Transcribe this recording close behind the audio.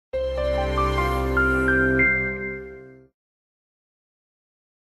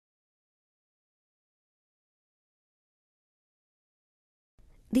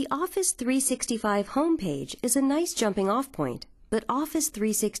The Office 365 homepage is a nice jumping-off point, but Office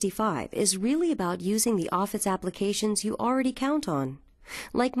 365 is really about using the Office applications you already count on.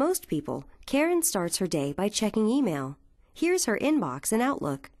 Like most people, Karen starts her day by checking email. Here's her inbox in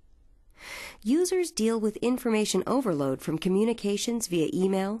Outlook. Users deal with information overload from communications via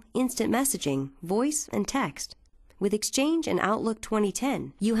email, instant messaging, voice, and text. With Exchange and Outlook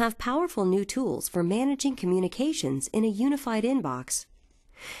 2010, you have powerful new tools for managing communications in a unified inbox.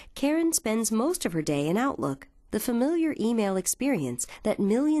 Karen spends most of her day in Outlook, the familiar email experience that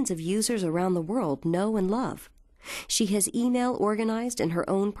millions of users around the world know and love. She has email organized in her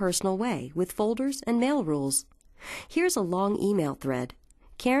own personal way with folders and mail rules. Here's a long email thread.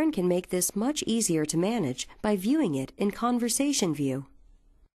 Karen can make this much easier to manage by viewing it in Conversation View.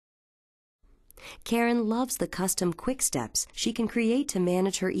 Karen loves the custom quick steps she can create to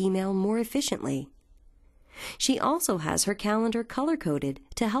manage her email more efficiently. She also has her calendar color-coded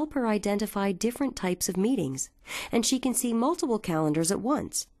to help her identify different types of meetings, and she can see multiple calendars at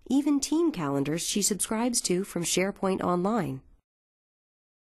once, even team calendars she subscribes to from SharePoint Online.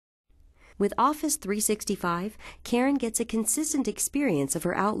 With Office 365, Karen gets a consistent experience of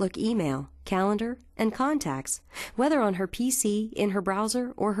her Outlook email, calendar, and contacts, whether on her PC, in her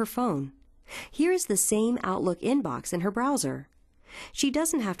browser, or her phone. Here is the same Outlook inbox in her browser. She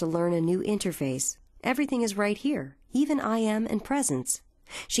doesn't have to learn a new interface. Everything is right here, even IM and Presence.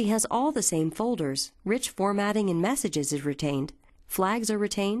 She has all the same folders, rich formatting and messages is retained, flags are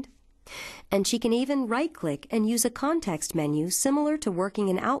retained, and she can even right-click and use a context menu similar to working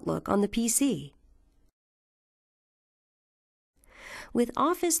in Outlook on the PC. With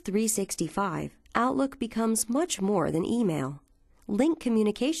Office 365, Outlook becomes much more than email. Link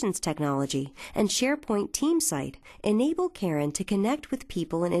Communications technology and SharePoint TeamSite enable Karen to connect with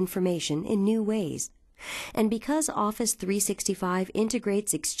people and information in new ways. And because Office 365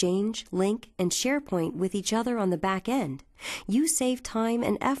 integrates Exchange, Link, and SharePoint with each other on the back end, you save time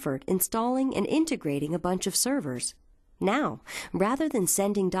and effort installing and integrating a bunch of servers. Now, rather than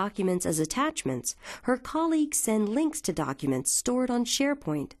sending documents as attachments, her colleagues send links to documents stored on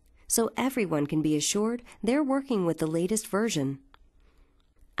SharePoint, so everyone can be assured they're working with the latest version.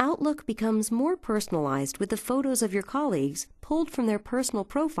 Outlook becomes more personalized with the photos of your colleagues pulled from their personal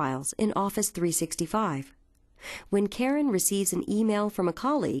profiles in Office 365. When Karen receives an email from a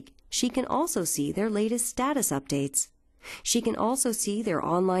colleague, she can also see their latest status updates. She can also see their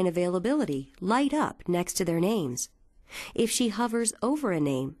online availability light up next to their names. If she hovers over a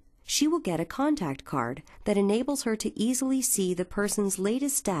name, she will get a contact card that enables her to easily see the person's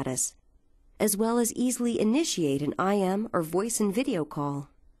latest status, as well as easily initiate an IM or voice and video call.